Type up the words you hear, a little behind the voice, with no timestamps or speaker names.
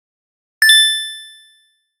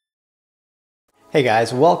Hey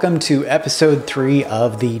guys, welcome to episode 3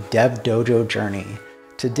 of the DevDojo Journey.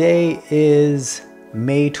 Today is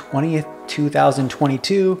May 20th,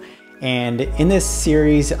 2022, and in this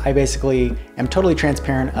series, I basically am totally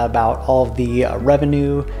transparent about all of the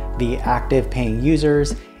revenue, the active paying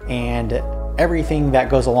users, and everything that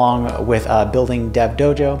goes along with building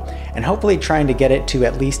DevDojo, and hopefully trying to get it to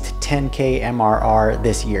at least 10K MRR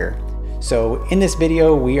this year. So in this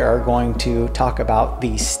video, we are going to talk about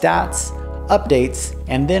the stats, updates,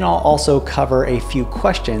 and then I'll also cover a few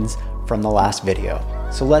questions from the last video.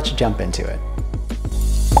 So let's jump into it.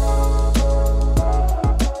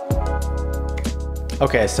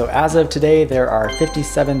 Okay, so as of today, there are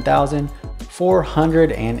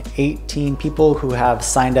 57,418 people who have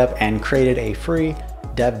signed up and created a free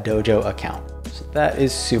DevDojo account. So that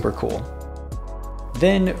is super cool.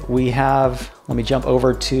 Then we have, let me jump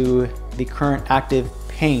over to the current active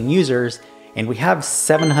paying users, and we have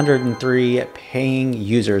 703 paying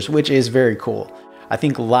users, which is very cool. I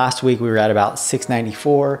think last week we were at about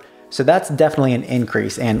 694. So that's definitely an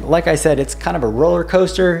increase. And like I said, it's kind of a roller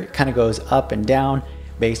coaster. It kind of goes up and down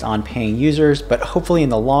based on paying users, but hopefully in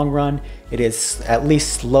the long run, it is at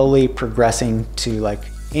least slowly progressing to like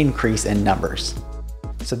increase in numbers.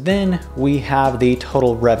 So then we have the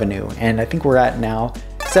total revenue, and I think we're at now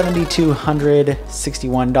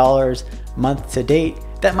 $7,261 month to date.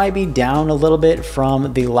 That might be down a little bit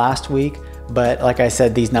from the last week, but like I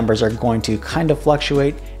said, these numbers are going to kind of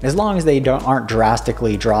fluctuate. As long as they aren't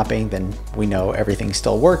drastically dropping, then we know everything's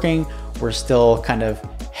still working. We're still kind of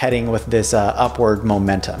heading with this upward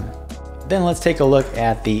momentum. Then let's take a look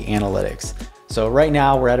at the analytics. So right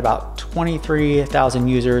now we're at about 23,000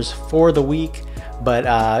 users for the week, but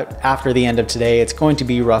after the end of today, it's going to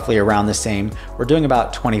be roughly around the same. We're doing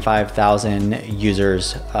about 25,000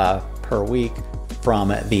 users per week from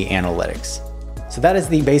the analytics. So that is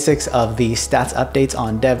the basics of the stats updates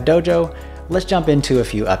on DevDojo. Let's jump into a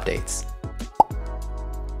few updates.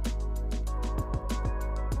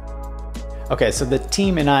 Okay, so the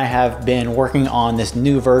team and I have been working on this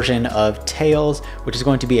new version of Tails, which is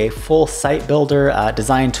going to be a full site builder,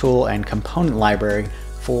 design tool, and component library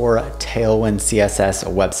for Tailwind CSS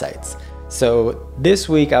websites. So this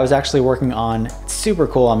week I was actually working on, super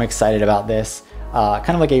cool, I'm excited about this, kind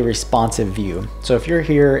of like a responsive view. So if you're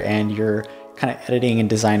here and you're kind of editing and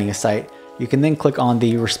designing a site, you can then click on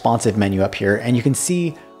the responsive menu up here and you can see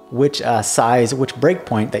which size, which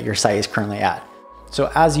breakpoint that your site is currently at.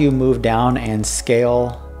 So as you move down and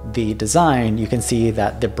scale the design, you can see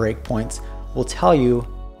that the breakpoints will tell you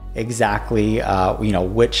exactly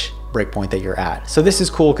which breakpoint that you're at. So this is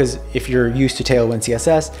cool because if you're used to Tailwind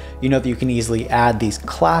CSS, you know that you can easily add these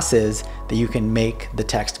classes that you can make the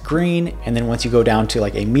text green. And then once you go down to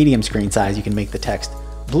like a medium screen size, you can make the text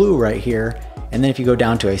blue right here. And then if you go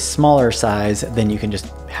down to a smaller size, then you can just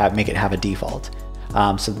make it have a default.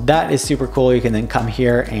 So that is super cool. You can then come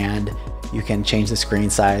here and you can change the screen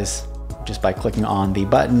size just by clicking on the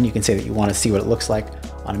button. You can say that you want to see what it looks like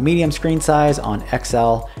on a medium screen size, on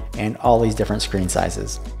XL, and all these different screen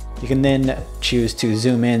sizes. You can then choose to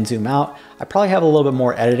zoom in, zoom out. I probably have a little bit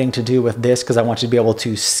more editing to do with this because I want you to be able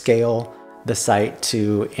to scale the site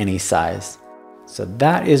to any size. So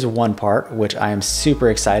that is one part, which I am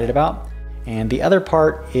super excited about. And the other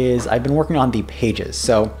part is I've been working on the pages.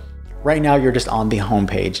 So right now you're just on the home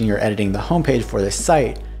page and you're editing the home page for this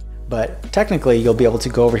site. But technically you'll be able to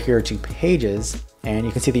go over here to pages and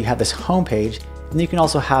you can see that you have this home page, and then you can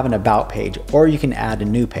also have an about page, or you can add a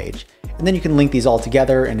new page. And then you can link these all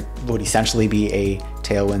together and it would essentially be a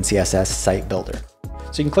Tailwind CSS site builder.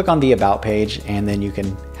 So you can click on the about page and then you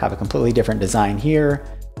can have a completely different design here.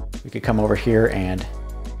 We could come over here and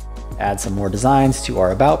add some more designs to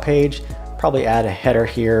our about page, probably add a header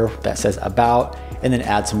here that says about, and then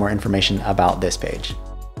add some more information about this page.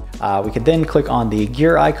 We could then click on the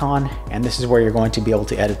gear icon, and this is where you're going to be able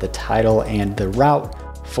to edit the title and the route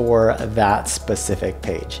for that specific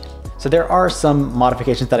page. So there are some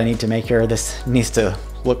modifications that I need to make here. This needs to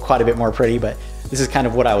look quite a bit more pretty, but this is kind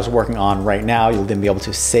of what I was working on right now. You'll then be able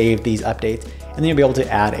to save these updates, and then you'll be able to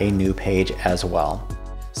add a new page as well.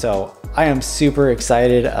 So I am super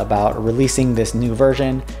excited about releasing this new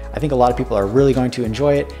version. I think a lot of people are really going to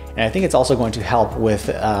enjoy it, and I think it's also going to help with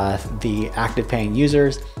the active paying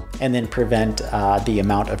users and then prevent the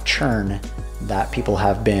amount of churn that people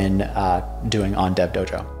have been doing on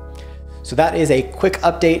DevDojo. So that is a quick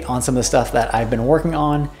update on some of the stuff that I've been working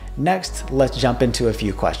on. Next, let's jump into a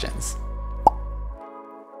few questions.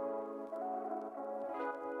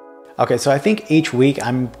 Okay, so I think each week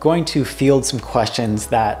I'm going to field some questions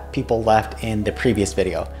that people left in the previous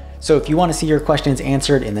video. So if you want to see your questions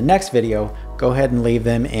answered in the next video, go ahead and leave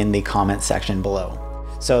them in the comment section below.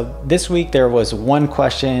 So this week there was one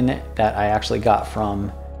question that I actually got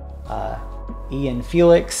from Ian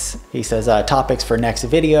Felix. He says, topics for next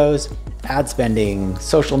videos: ad spending,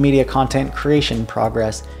 social media content creation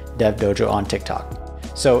progress, DevDojo on TikTok.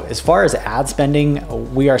 So as far as ad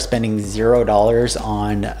spending, we are spending $0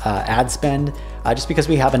 on ad spend just because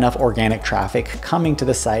we have enough organic traffic coming to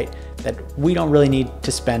the site that we don't really need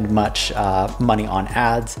to spend much money on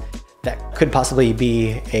ads. That could possibly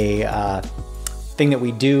be a thing that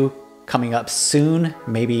we do coming up soon.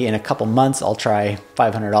 Maybe in a couple months, I'll try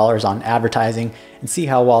 $500 on advertising and see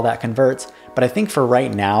how well that converts. But I think for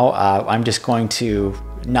right now, I'm just going to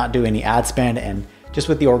not do any ad spend, and just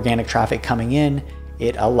with the organic traffic coming in,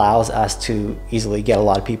 it allows us to easily get a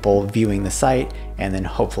lot of people viewing the site and then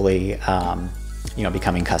hopefully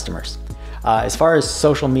becoming customers. As far as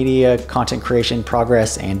social media content creation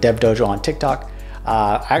progress and DevDojo on TikTok,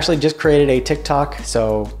 I actually just created a TikTok,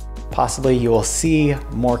 so possibly you will see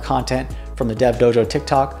more content from the DevDojo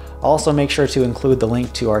TikTok. I'll also make sure to include the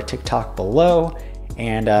link to our TikTok below.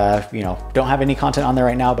 And don't have any content on there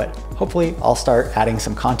right now, but hopefully I'll start adding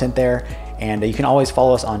some content there. And you can always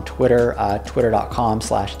follow us on Twitter,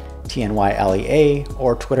 twitter.com/TNYLEA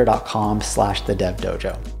or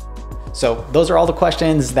twitter.com/thedevdojo. So those are all the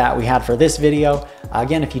questions that we had for this video.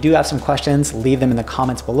 Again, if you do have some questions, leave them in the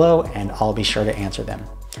comments below and I'll be sure to answer them.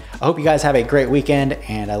 I hope you guys have a great weekend,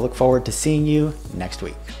 and I look forward to seeing you next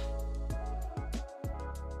week.